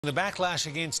The backlash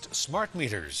against smart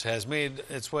meters has made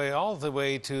its way all the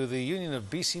way to the Union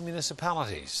of BC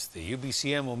Municipalities. The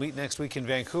UBCM will meet next week in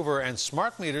Vancouver, and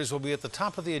smart meters will be at the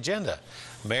top of the agenda.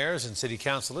 Mayors and city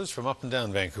councillors from up and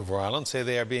down Vancouver Island say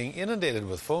they are being inundated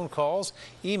with phone calls,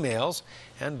 emails,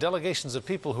 and delegations of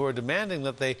people who are demanding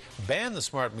that they ban the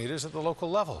smart meters at the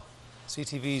local level.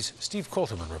 CTV's Steve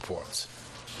Coulterman reports.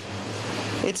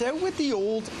 It's out with the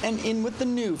old and in with the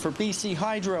new for BC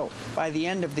Hydro. By the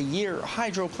end of the year,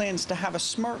 Hydro plans to have a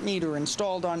smart meter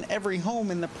installed on every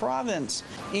home in the province.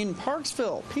 In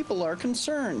Parksville, people are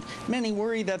concerned. Many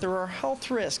worry that there are health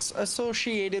risks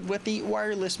associated with the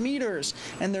wireless meters,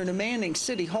 and they're demanding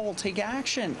City Hall take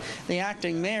action. The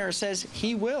acting mayor says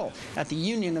he will at the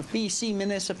Union of BC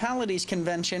Municipalities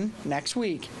convention next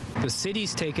week. The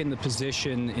city's taken the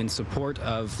position in support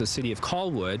of the city of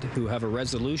Colwood, who have a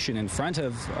resolution in front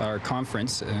of our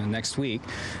conference next week,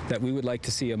 that we would like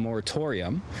to see a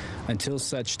moratorium until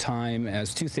such time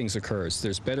as two things occurs.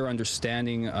 There's better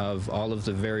understanding of all of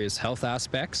the various health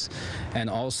aspects, and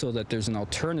also that there's an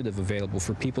alternative available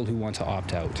for people who want to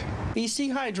opt out.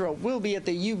 BC Hydro will be at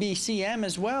the UBCM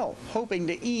as well, hoping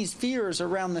to ease fears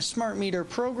around the smart meter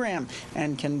program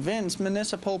and convince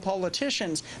municipal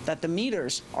politicians that the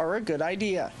meters are a good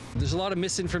idea. There's a lot of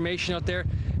misinformation out there,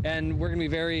 and we're going to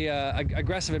be very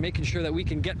aggressive in making sure that we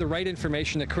can get the right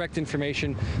information, the correct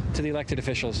information to the elected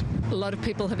officials. A lot of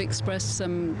people have expressed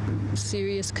some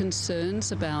serious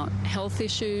concerns about health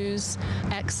issues,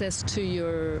 access to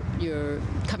your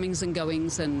comings and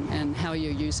goings, and how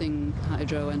you're using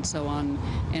hydro and so on.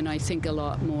 And I think a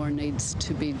lot more needs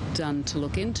to be done to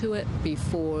look into it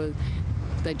before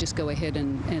they just go ahead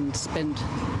and spend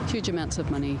huge amounts of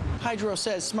money. Hydro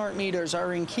says smart meters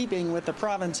are in keeping with the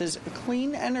province's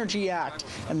Clean Energy Act,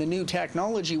 and the new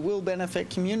technology will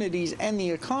benefit communities and the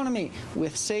economy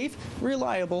with safe,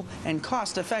 reliable, and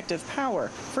cost-effective power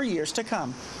for years to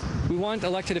come. We want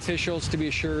elected officials to be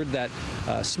assured that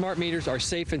smart meters are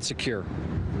safe and secure.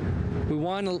 We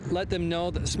want to let them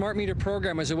know that the smart meter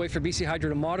program is a way for BC Hydro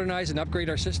to modernize and upgrade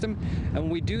our system. And when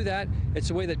we do that,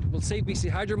 it's a way that will save BC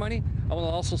Hydro money and will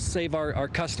also save our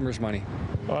customers money.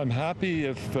 I'm happy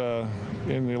if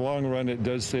in the long run it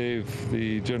does save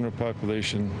the general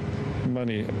population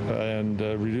money and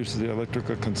reduces the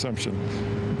electrical consumption.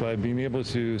 By being able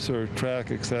to sort of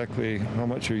track exactly how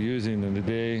much you're using in a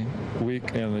day,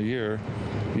 week, and a year,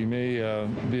 you may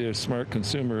be a smart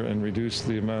consumer and reduce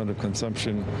the amount of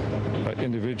consumption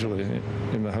individually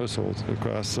in the household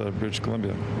across British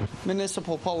Columbia.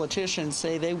 Municipal politicians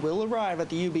say they will arrive at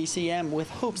the UBCM with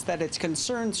hopes that its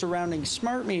concerns surrounding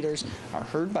smart meters are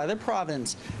heard by the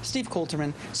province. Steve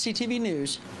Coulterman, CTV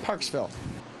News, Parksville.